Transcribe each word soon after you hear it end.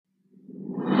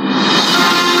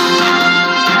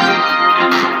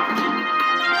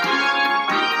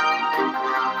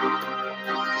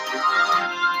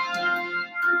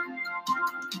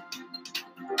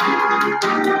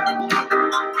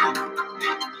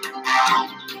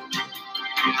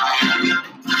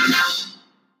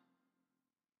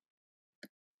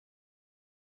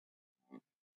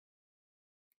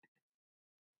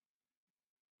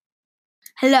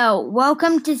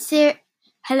welcome to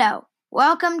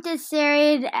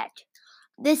Seried Edge.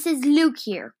 This is Luke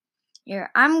here.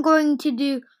 I'm going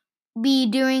to be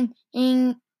doing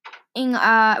a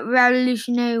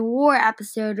Revolutionary War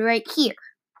episode right here.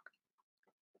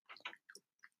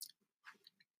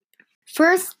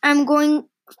 First, I'm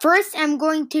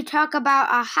going to talk about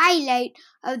a highlight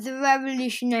of the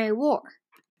Revolutionary War.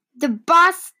 The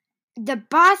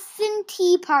Boston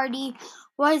Tea Party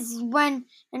was when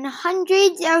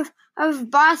hundreds of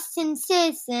Boston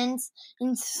citizens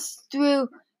threw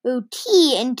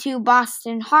tea into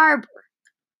Boston Harbor.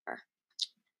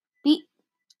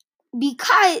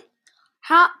 Because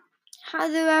how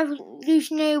the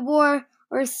Revolutionary War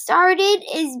started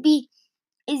is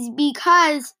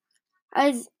because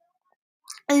as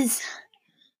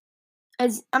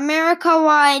America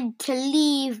wanted to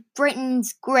leave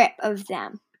Britain's grip of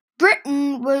them.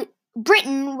 Britain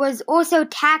was also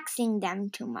taxing them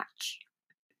too much.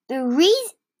 The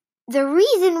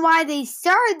reason why they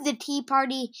started the Tea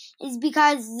Party is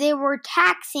because they were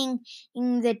taxing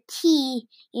the tea,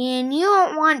 and you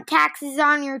don't want taxes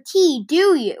on your tea,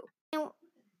 do you?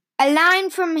 A line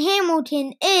from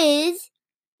Hamilton is,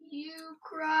 "You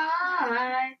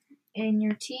cry in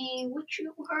your tea, which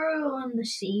you hurl in the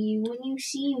sea when you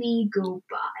see me go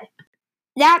by."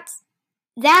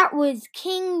 That was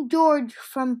King George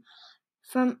from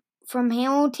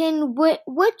Hamilton,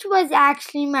 which was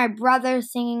actually my brother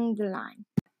singing the line.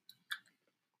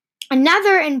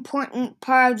 Another important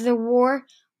part of the war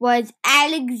was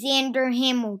Alexander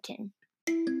Hamilton.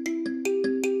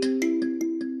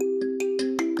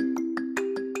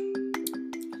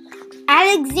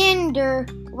 Alexander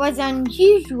was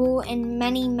unusual in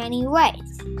many, many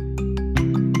ways.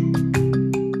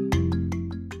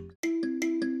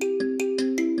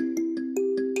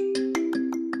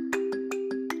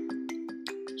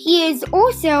 He is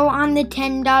also on the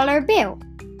 $10 bill.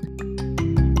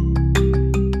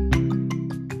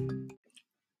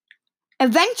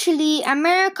 Eventually,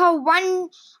 America won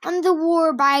the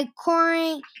war by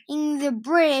cornering the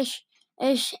British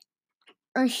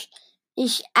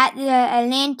at the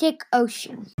Atlantic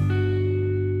Ocean.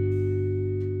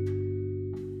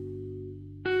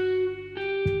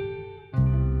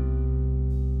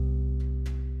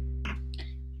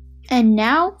 And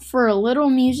now for a little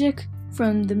music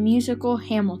from the musical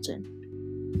Hamilton.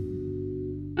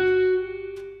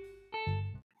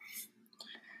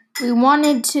 We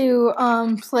wanted to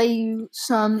play you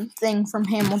something from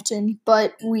Hamilton,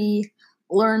 but we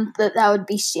learned that would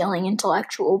be stealing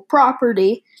intellectual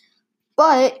property.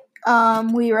 But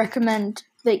we recommend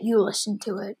that you listen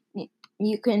to it.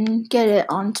 You can get it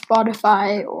on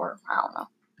Spotify or I don't know.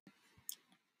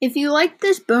 If you like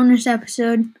this bonus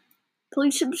episode,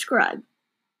 please subscribe.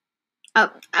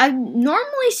 I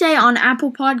normally say on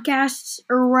Apple Podcasts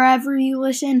or wherever you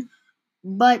listen,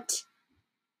 but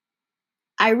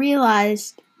I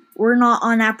realized we're not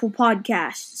on Apple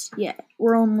Podcasts yet.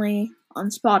 We're only on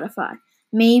Spotify.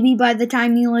 Maybe by the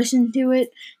time you listen to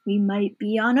it, we might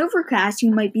be on Overcast.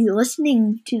 You might be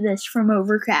listening to this from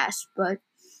Overcast, but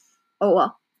oh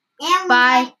well.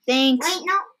 Bye. Thanks. Wait,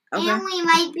 no. Okay. And we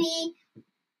might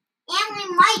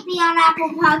be on Apple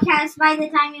Podcasts by the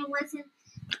time you listen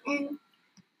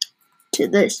to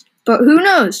this. But who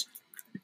knows?